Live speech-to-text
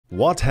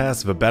What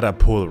has the better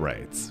pull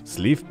rates?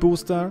 Sleeve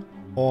booster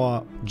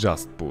or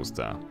just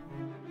booster?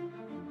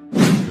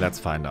 Let's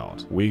find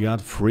out. We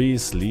got free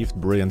sleeved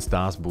Brilliant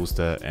Stars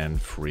booster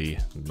and free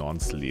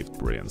non-sleeved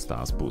Brilliant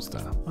Stars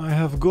booster. I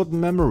have good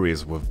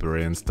memories with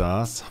Brilliant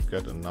Stars.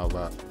 Get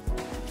another.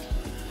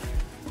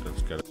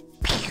 Let's get it.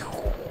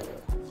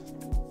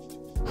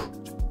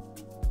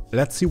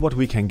 Let's see what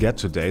we can get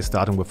today,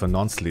 starting with a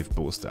non-sleeve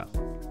booster.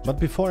 But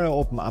before I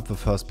open up the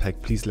first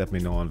pack, please let me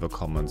know in the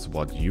comments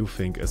what you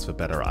think is the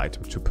better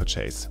item to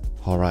purchase.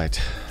 Alright,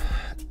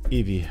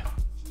 Eevee,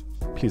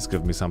 please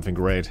give me something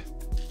great.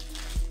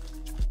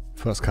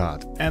 First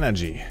card,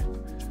 Energy,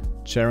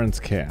 Charon's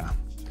Care,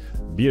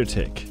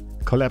 Beartic,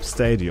 Collapse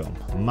Stadium,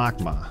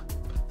 Magma,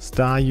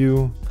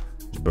 Staryu,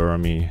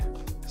 Burmy,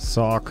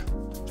 Sock,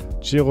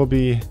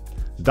 Cherubi,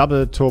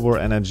 Double Turbo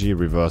Energy,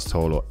 Reversed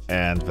Holo,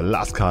 and the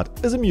last card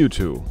is a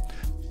Mewtwo.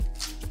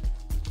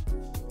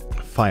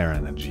 Fire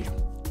Energy,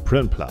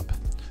 Prinplup,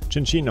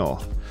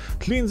 Chinchino,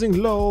 Cleansing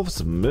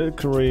Gloves,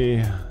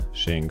 Milcery,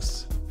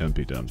 Shinx,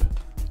 Impidimp,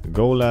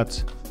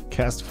 Golett,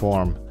 Cast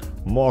Form,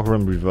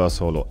 Morgrem Reverse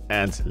Holo,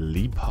 and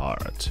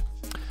Liepard.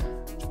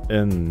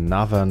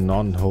 Another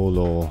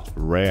non-holo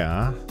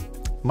rare.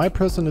 My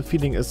personal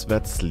feeling is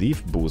that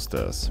sleeve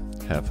boosters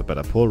have a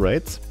better pull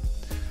rates,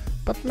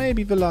 but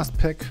maybe the last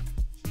pack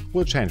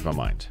will change my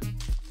mind.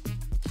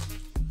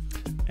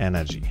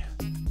 Energy,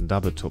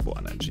 Double Turbo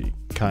Energy,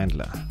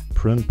 Kindler,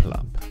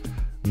 Prinplup,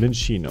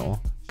 Minccino,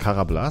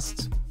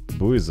 Carablast,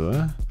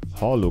 Buizel,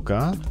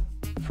 Hawluka,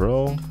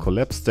 Throw,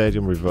 Collapse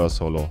Stadium Reverse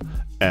Holo,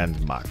 and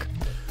Mug.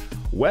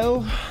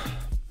 Well,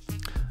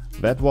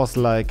 that was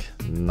like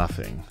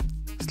nothing.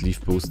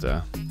 Sleeve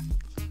booster.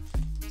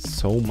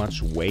 So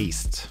much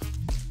waste.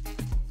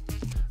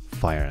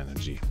 Fire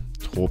Energy,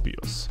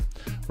 Tropius,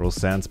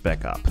 Rosan's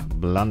Backup,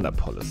 Blunder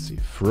Policy,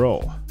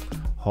 Throw,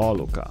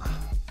 Hawluka,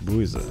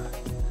 Buizel,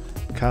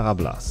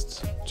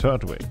 Carablast,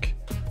 Turtwig,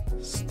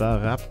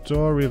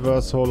 Staraptor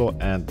Reverse Holo,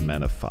 and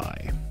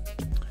Manaphy.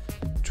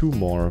 2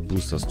 more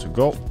boosters to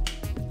go.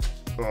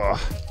 Ugh.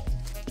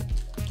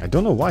 I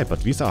don't know why,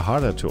 but these are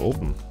harder to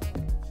open.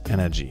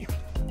 Energy,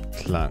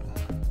 Klang,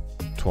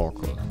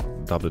 Torkoal,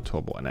 Double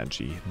Turbo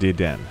Energy,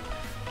 Deden,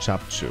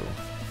 Chapchu,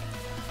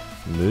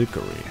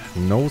 Milcery,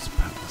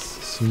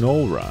 Nosepass,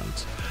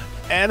 Snorunt,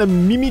 and a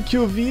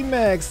Mimikyu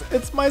VMAX!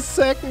 It's my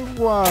second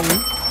one!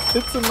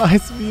 It's a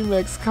nice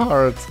VMAX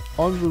card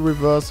on the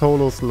Reverse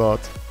Holo slot.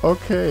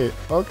 Okay.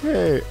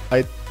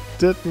 I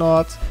did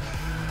not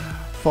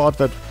thought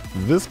that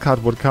this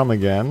card would come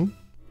again,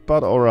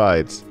 but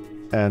alright.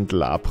 And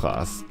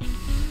Lapras.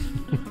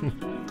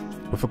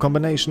 With a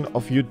combination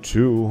of you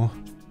two,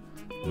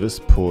 this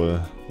pull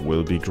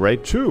will be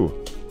great too.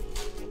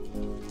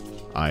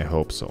 I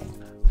hope so.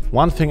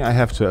 One thing I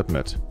have to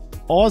admit.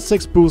 All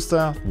 6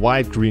 booster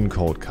white-green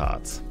code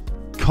cards.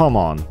 Come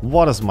on,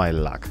 what is my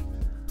luck?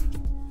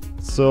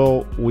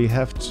 So we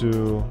have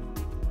to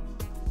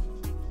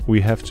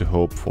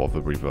hope for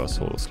the Reverse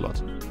Holo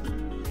slot.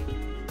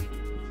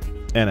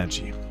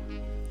 Energy,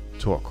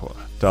 Torkoal,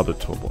 Double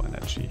Turbo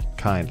Energy,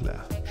 Kindler,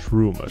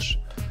 Shroomish,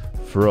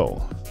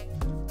 Throw,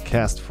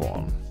 Cast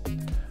Form,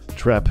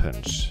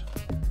 Trapinch,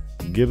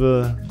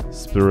 Gibble,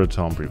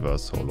 Spiritomb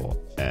Reverse Holo,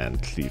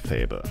 and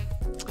Clefable.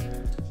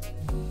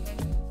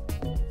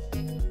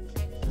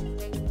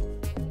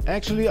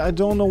 Actually, I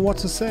don't know what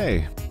to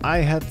say. I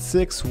had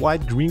 6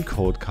 white-green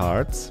code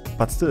cards,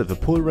 but still the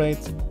pull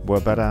rates were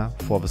better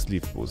for the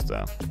sleeve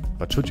booster.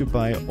 But should you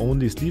buy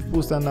only sleeve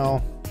booster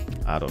now?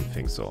 I don't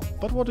think so.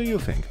 But what do you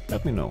think?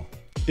 Let me know.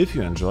 If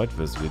you enjoyed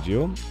this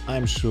video,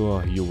 I'm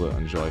sure you will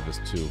enjoy this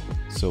too,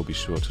 so be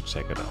sure to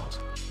check it out.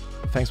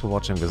 Thanks for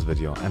watching this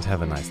video and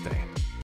have a nice day.